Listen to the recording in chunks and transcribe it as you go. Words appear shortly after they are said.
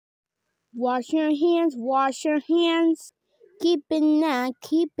Wash your hands, wash your hands. Keep it now,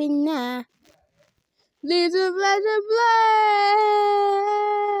 keep it now. Little pleasure play.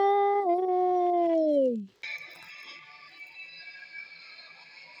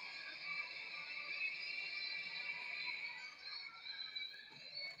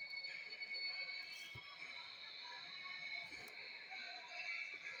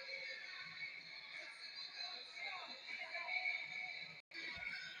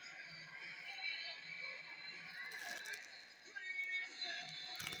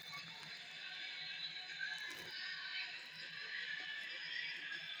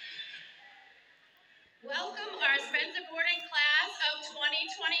 Welcome our Spencer boarding class of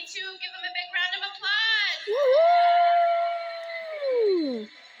 2022. Give them a big round of applause. Woohoo!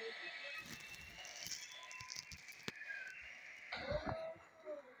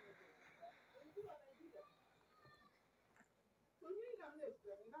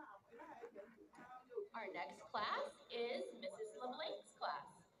 Our next class is Mrs. LeBlanc's class.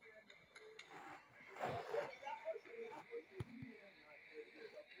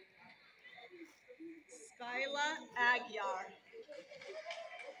 Skyla Aguiar.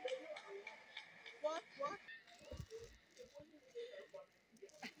 What?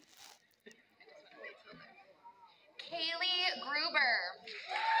 Kaylee Gruber.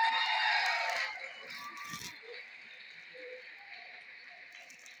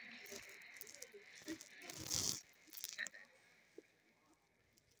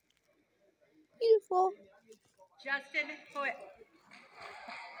 Beautiful. Justin Foot.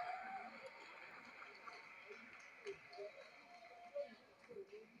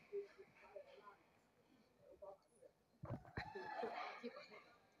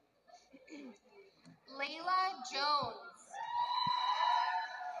 Layla Jones.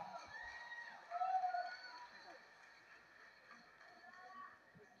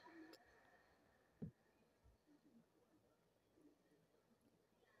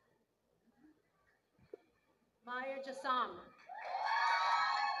 Maya Jasam.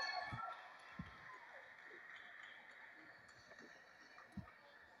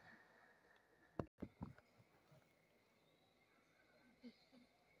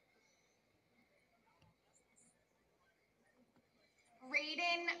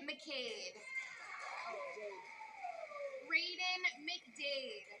 Raiden McCade. Raiden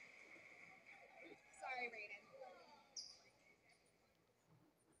McDade. Sorry, Raiden.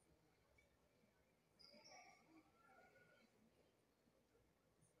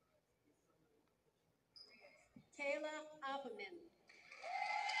 Taylor Appleman.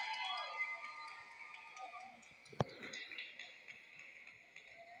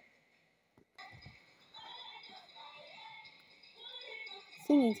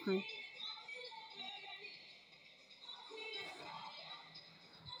 Singing time.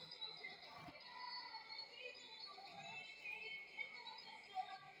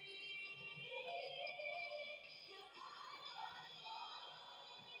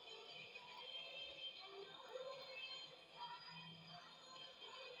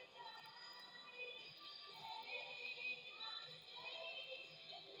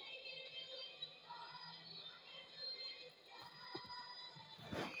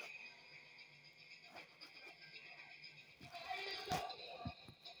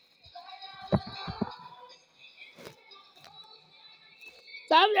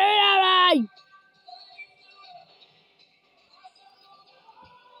 Stop doing that!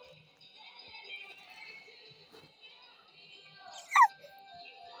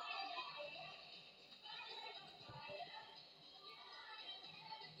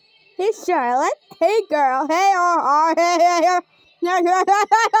 Hey Charlotte. Hey girl. Hey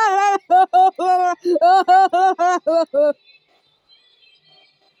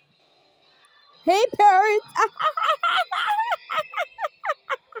Hey parents.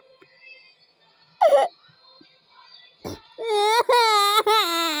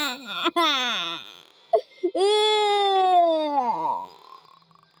 Hey.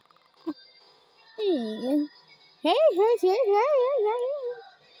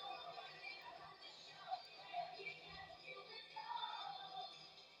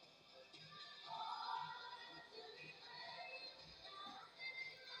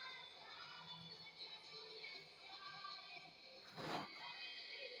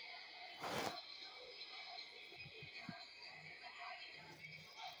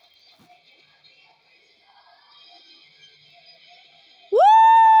 Woo!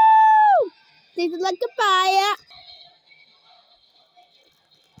 Tastes like a fire.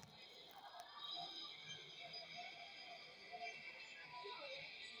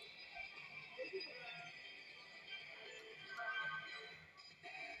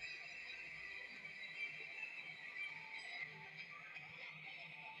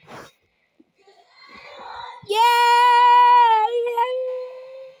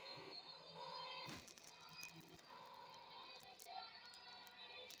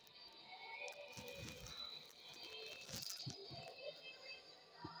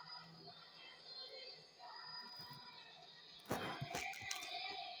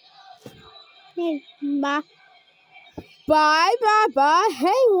 Bye. Bye, bye, bye.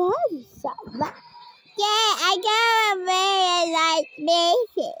 Hey, what is that? Yeah, I got a very like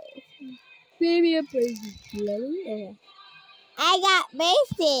braces. Baby, a braces. I got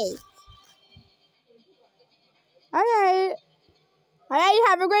braces. Alright. Alright,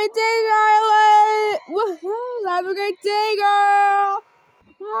 have a great day, Charlotte. Woohoo, have a great day, girl.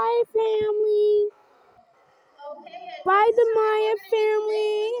 Bye, family. Okay, and Bye, the next time Maya we're gonna be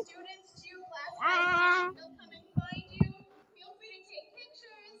family. bringing students to class. They'll come and find you. Feel free to take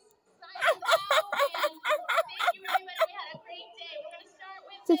pictures, sign us out, and thank you, everybody. We had a great day. We're gonna start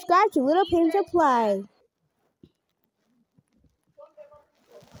with Subscribe to Little Panda Play.